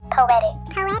Poetic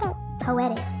Process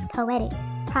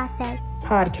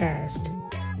Podcast.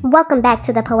 Welcome back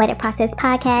to the Poetic Process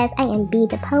Podcast. I am B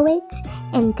the Poet,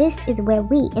 and this is where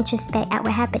we introspect our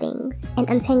happenings and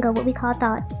untangle what we call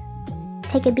thoughts.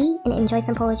 Take a beat and enjoy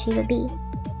some poetry with B.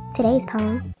 Today's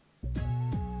poem.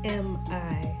 Am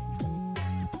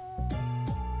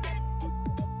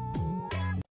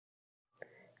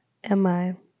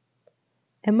I?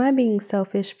 Am I being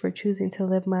selfish for choosing to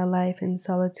live my life in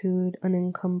solitude,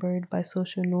 unencumbered by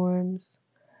social norms?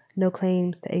 No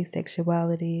claims to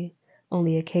asexuality,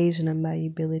 only occasional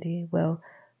malleability. Well,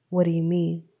 what do you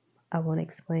mean? I won't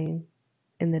explain.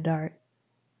 In the dark.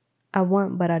 I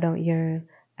want, but I don't yearn.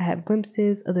 I have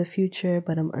glimpses of the future,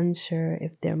 but I'm unsure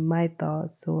if they're my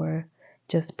thoughts or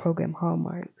just program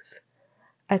hallmarks.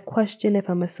 I question if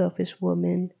I'm a selfish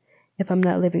woman, if I'm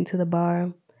not living to the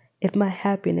bar. If my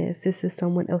happiness is to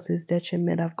someone else's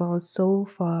detriment, I've gone so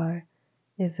far.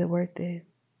 Is it worth it?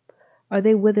 Are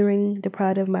they withering,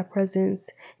 deprived of my presence?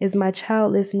 Is my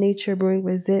childless nature brewing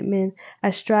resentment?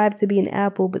 I strive to be an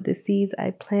apple, but the seeds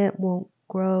I plant won't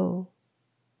grow.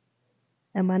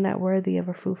 Am I not worthy of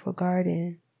a fruitful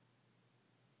garden?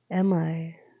 Am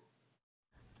I?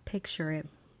 Picture it.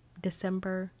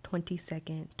 December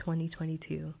 22nd,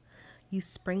 2022. You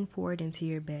spring forward into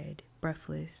your bed,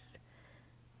 breathless.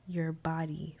 Your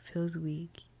body feels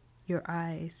weak. Your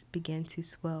eyes begin to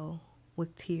swell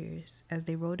with tears as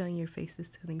they roll down your face. The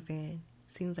ceiling fan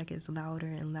seems like it's louder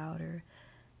and louder,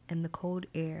 and the cold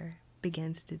air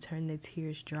begins to turn the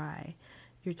tears dry.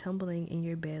 You're tumbling in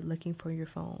your bed looking for your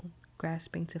phone,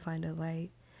 grasping to find a light.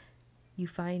 You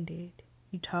find it.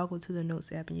 You toggle to the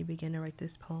notes app and you begin to write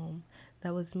this poem.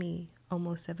 That was me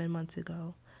almost 7 months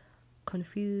ago.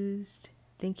 Confused,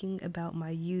 thinking about my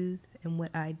youth and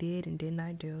what I did and did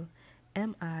not do.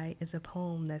 Am I is a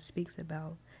poem that speaks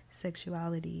about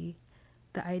sexuality,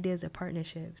 the ideas of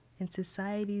partnerships, and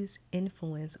society's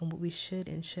influence on what we should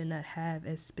and should not have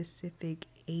at specific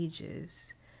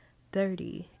ages.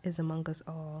 30 is among us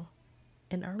all.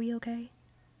 And are we okay?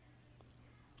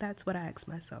 That's what I asked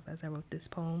myself as I wrote this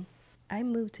poem. I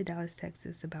moved to Dallas,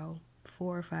 Texas about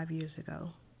 4 or 5 years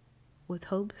ago with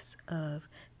hopes of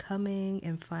coming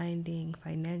and finding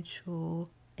financial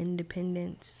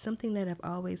independence, something that I've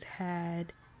always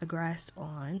had a grasp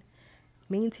on,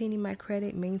 maintaining my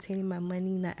credit, maintaining my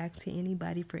money, not asking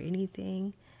anybody for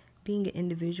anything, being an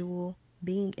individual,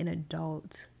 being an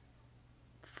adult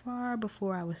far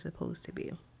before I was supposed to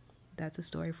be. That's a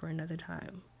story for another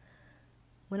time.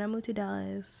 When I moved to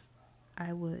Dallas,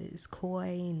 I was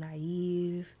coy,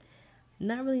 naive,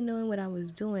 not really knowing what I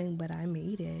was doing, but I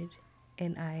made it,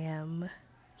 and I am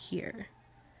here.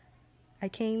 I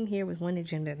came here with one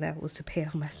agenda, that was to pay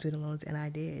off my student loans, and I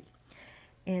did.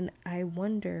 And I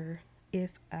wonder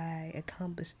if I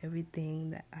accomplished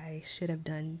everything that I should have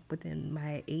done within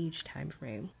my age time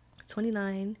frame.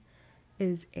 29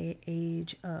 is a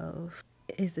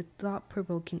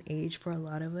thought-provoking age for a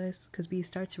lot of us because we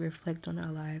start to reflect on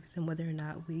our lives and whether or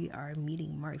not we are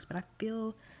meeting marks. But I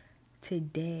feel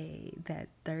today that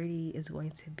 30 is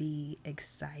going to be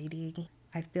exciting.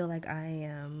 I feel like I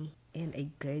am in a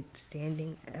good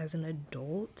standing as an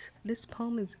adult. This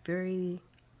poem is very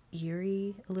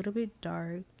eerie, a little bit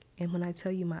dark, and when I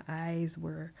tell you my eyes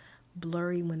were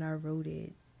blurry when I wrote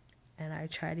it, and I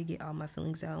tried to get all my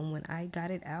feelings out, and when I got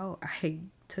it out, I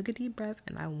took a deep breath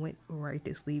and I went right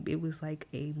to sleep. It was like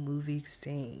a movie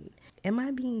scene. Am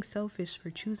I being selfish for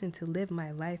choosing to live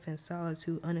my life in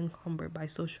solitude, unencumbered by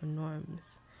social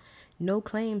norms? No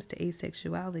claims to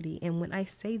asexuality, and when I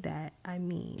say that, I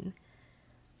mean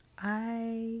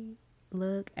I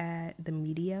look at the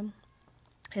media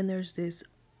and there's this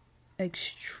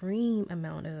extreme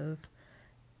amount of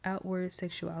outward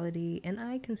sexuality, and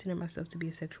I consider myself to be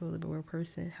a sexually liberal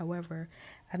person. However,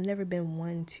 I've never been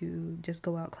one to just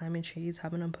go out climbing trees,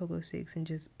 hopping on pogo sticks, and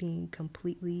just being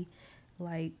completely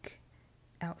like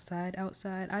outside.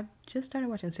 I've just started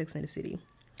watching Sex and the City,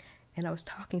 and I was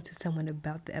talking to someone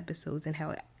about the episodes and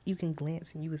how you can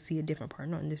glance and you would see a different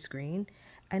partner on the screen.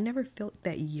 I never felt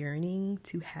that yearning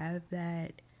to have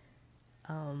that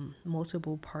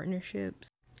multiple partnerships.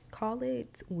 Call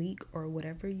it weak or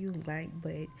whatever you like,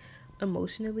 but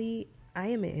emotionally, I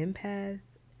am an empath,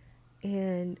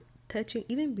 and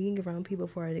even being around people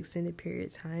for an extended period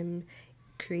of time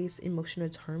creates emotional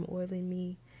turmoil in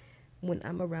me. When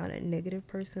I'm around a negative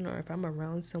person, or if I'm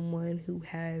around someone who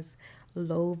has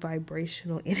low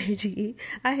vibrational energy,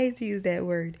 I hate to use that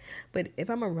word, but if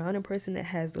I'm around a person that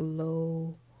has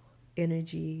low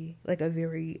energy, like a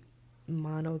very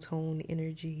monotone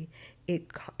energy,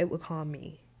 it would calm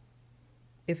me.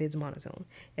 If it's monotone,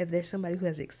 if there's somebody who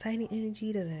has exciting energy,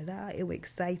 it would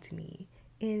excite me.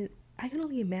 And I can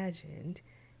only imagine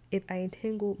if I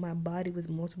entangled my body with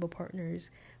multiple partners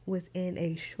within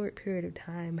a short period of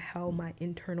time, how my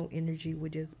internal energy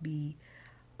would just be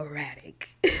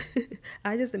erratic.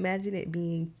 I just imagine it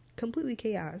being completely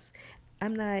chaos.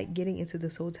 I'm not getting into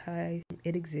the soul tie.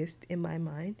 It exists in my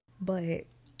mind, but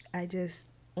I just,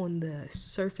 on the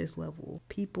surface level,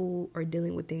 people are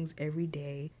dealing with things every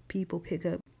day. People pick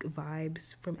up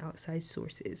vibes from outside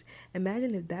sources.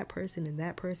 Imagine if that person and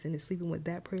that person is sleeping with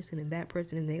that person and that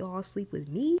person, and they all sleep with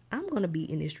me. I'm gonna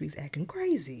be in the streets acting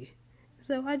crazy.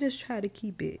 So I just try to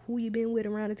keep it who you been with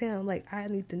around the town. Like, I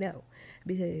need to know,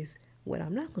 because what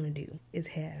I'm not going to do is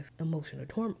have emotional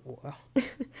turmoil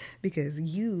because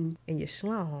you and your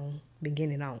schlong been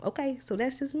getting it on. Okay, so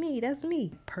that's just me. That's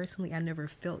me. Personally, I never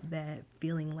felt that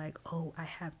feeling like, oh, I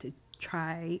have to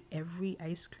try every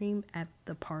ice cream at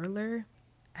the parlor.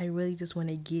 I really just want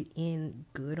to get in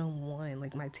good on one.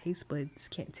 Like, my taste buds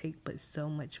can't take but so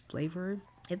much flavor,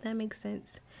 if that makes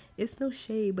sense. It's no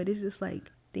shade, but it's just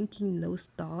like thinking those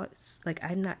thoughts. Like,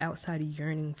 I'm not outside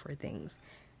yearning for things.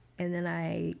 And then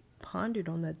I pondered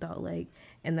on that thought, like,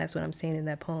 and that's what I'm saying in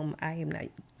that poem. I am not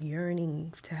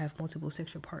yearning to have multiple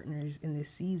sexual partners in this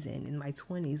season in my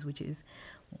 20s, which is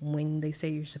when they say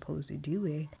you're supposed to do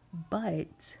it.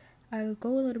 But I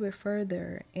go a little bit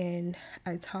further and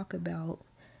I talk about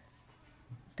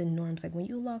the norms. Like, when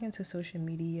you log into social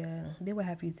media, they will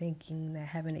have you thinking that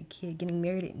having a kid, getting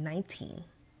married at 19,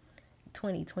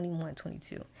 20, 21,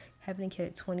 22, having a kid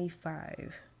at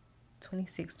 25,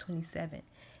 26, 27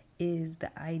 is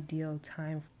the ideal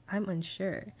time. I'm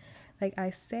unsure. Like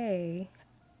I say,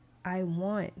 I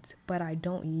want, but I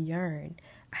don't yearn.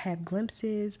 I have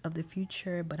glimpses of the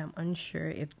future, but I'm unsure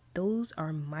if those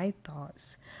are my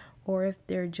thoughts or if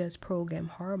they're just program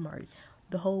hallmarks.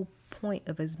 The whole point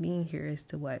of us being here is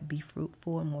to what? Be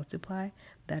fruitful and multiply.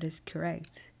 That is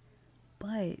correct.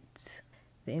 But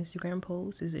the Instagram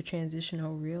post is a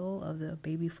transitional reel of the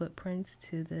baby footprints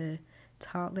to the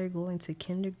toddler going to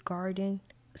kindergarten.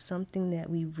 Something that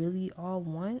we really all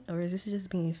want, or is this just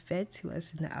being fed to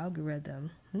us in the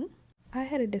algorithm? I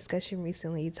had a discussion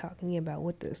recently talking about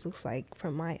what this looks like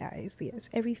from my eyes. Yes,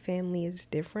 every family is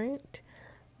different,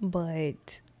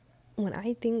 but when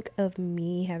I think of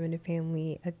me having a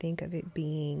family, I think of it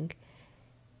being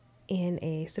in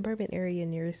a suburban area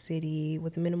near a city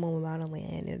with a minimal amount of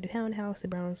land, in a townhouse, a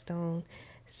brownstone,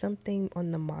 something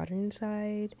on the modern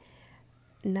side.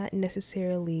 Not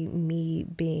necessarily me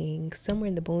being somewhere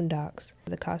in the boondocks,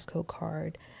 the Costco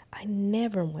card. I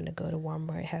never want to go to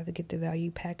Walmart, have to get the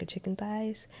value pack of chicken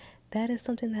thighs. That is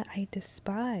something that I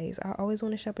despise. I always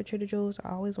want to shop at Trader Joe's. I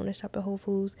always want to shop at Whole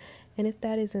Foods. And if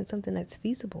that isn't something that's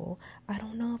feasible, I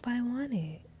don't know if I want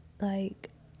it. Like,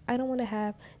 I don't want to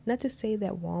have, not to say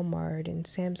that Walmart and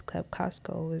Sam's Club,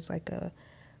 Costco is like a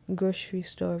grocery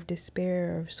store of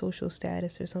despair or social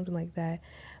status or something like that.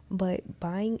 But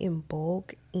buying in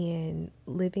bulk and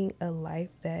living a life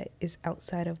that is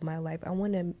outside of my life, I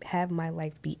want to have my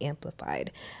life be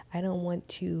amplified. I don't want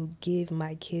to give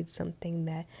my kids something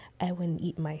that I wouldn't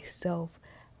eat myself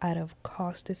out of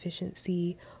cost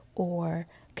efficiency or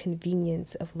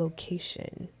convenience of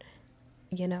location.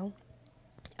 You know,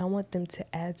 I want them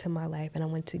to add to my life, and I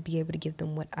want to be able to give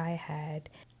them what I had.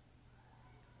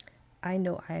 I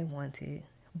know I want it.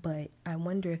 But I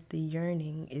wonder if the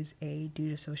yearning is A, due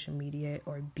to social media,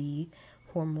 or B,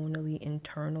 hormonally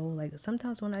internal. Like,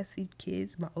 sometimes when I see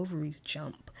kids, my ovaries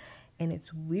jump, and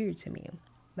it's weird to me.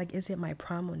 Like, is it my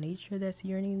primal nature that's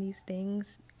yearning these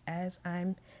things as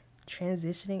I'm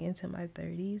transitioning into my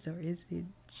 30s, or is it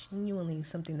genuinely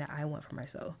something that I want for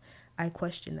myself? I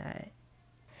question that.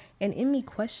 And in me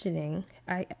questioning,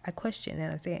 I question,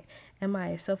 and I say, am I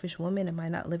a selfish woman? Am I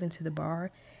not living to the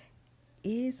bar?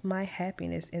 Is my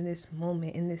happiness in this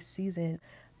moment, in this season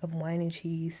of wine and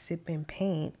cheese, sipping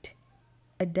paint,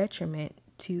 a detriment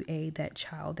to that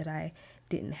child that I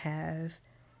didn't have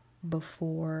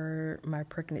before my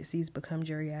pregnancies become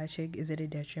geriatric? Is it a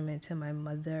detriment to my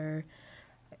mother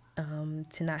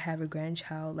to not have a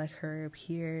grandchild like her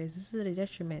peers? Is it a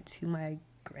detriment to my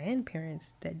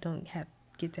grandparents that don't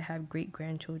get to have great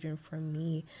grandchildren from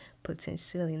me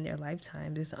potentially in their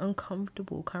lifetimes? It's an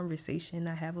uncomfortable conversation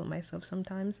I have with myself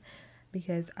sometimes,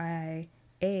 because I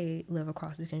live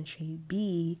across the country,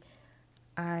 B,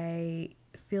 I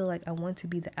feel like I want to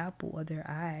be the apple of their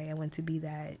eye. I want to be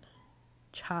that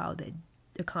child that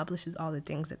accomplishes all the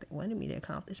things that they wanted me to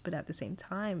accomplish, but at the same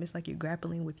time, it's like you're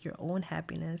grappling with your own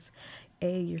happiness,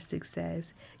 your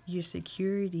success, your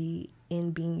security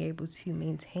in being able to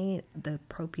maintain the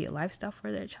appropriate lifestyle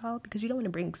for their child, because you don't want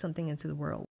to bring something into the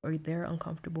world or they're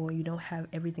uncomfortable, you don't have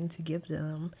everything to give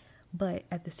them, But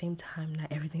at the same time,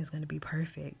 not everything's going to be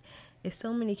perfect. It's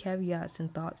so many caveats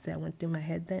and thoughts that went through my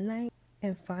head that night.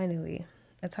 And finally,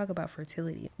 I talk about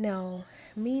fertility. Now,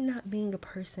 me not being a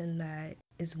person that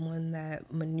is one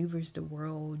that maneuvers the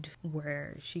world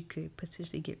where she could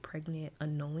potentially get pregnant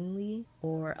unknowingly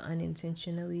or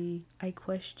unintentionally, I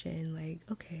question, like,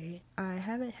 okay, I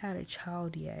haven't had a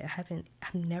child yet.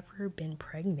 I've never been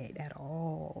pregnant at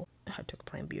all. I took a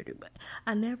Plan B or two, but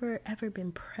I never ever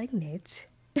been pregnant.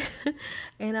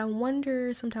 And I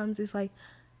wonder sometimes, it's like,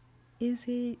 is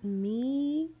it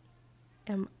me?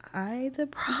 Am I the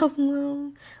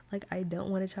problem? Like, I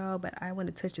don't want a child, but I want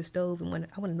to touch the stove and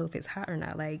I want to know if it's hot or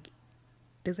not. Like,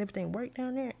 does everything work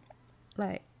down there?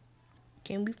 Like,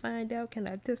 can we find out? Can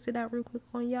I test it out real quick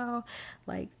on y'all?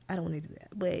 Like, I don't want to do that.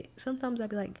 But sometimes I'd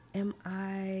be like, am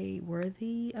I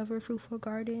worthy of a fruitful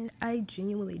garden? I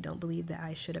genuinely don't believe that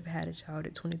I should have had a child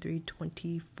at 23,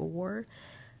 24.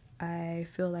 I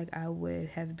feel like I would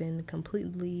have been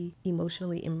completely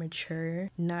emotionally immature,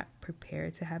 not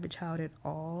prepared to have a child at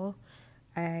all.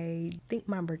 I think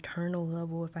my maternal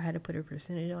level, if I had to put a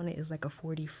percentage on it, is like a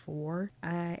 44.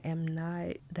 I am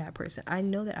not that person. I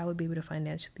know that I would be able to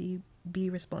financially be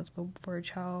responsible for a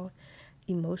child.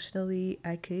 Emotionally,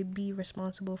 I could be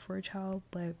responsible for a child,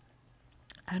 but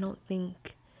I don't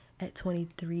think at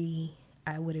 23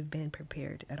 I would have been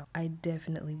prepared at all. I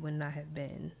definitely would not have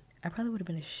been. I probably would have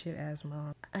been a shit-ass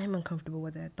mom. I'm uncomfortable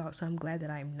with that thought, so I'm glad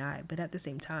that I'm not. But at the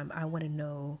same time, I want to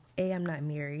know, A, I'm not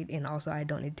married, and also I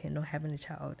don't intend on having a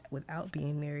child without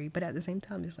being married. But at the same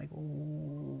time, it's like,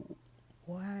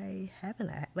 why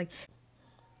haven't I? Like,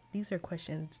 these are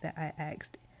questions that I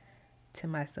asked to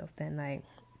myself that night.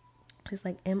 It's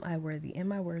like, am I worthy?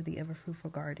 Am I worthy of a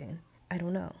fruitful garden? I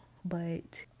don't know.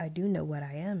 But I do know what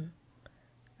I am.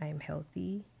 I am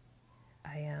healthy.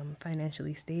 I am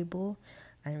financially stable.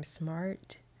 I am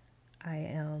smart. I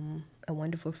am a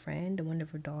wonderful friend, a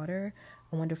wonderful daughter,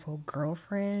 a wonderful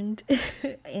girlfriend,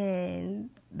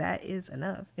 and that is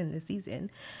enough in this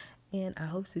season. And I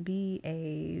hope to be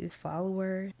a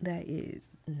follower that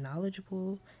is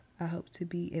knowledgeable. I hope to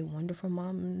be a wonderful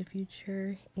mom in the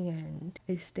future and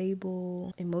a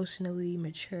stable, emotionally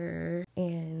mature,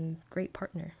 and great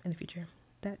partner in the future.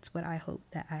 That's what I hope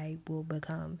that I will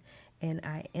become, and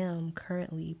I am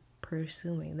currently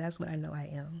pursuing. That's what I know I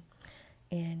am.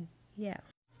 And yeah,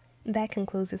 that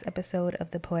concludes this episode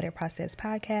of the Poetic Process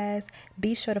Podcast.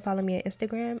 Be sure to follow me on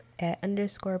Instagram at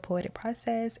 _Poetic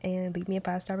Process and leave me a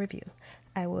 5-star review.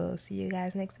 I will see you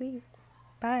guys next week.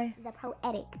 Bye. The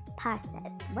Poetic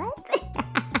Process. What?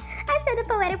 I said the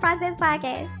Poetic Process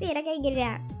Podcast. Shit, I can't get it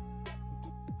out.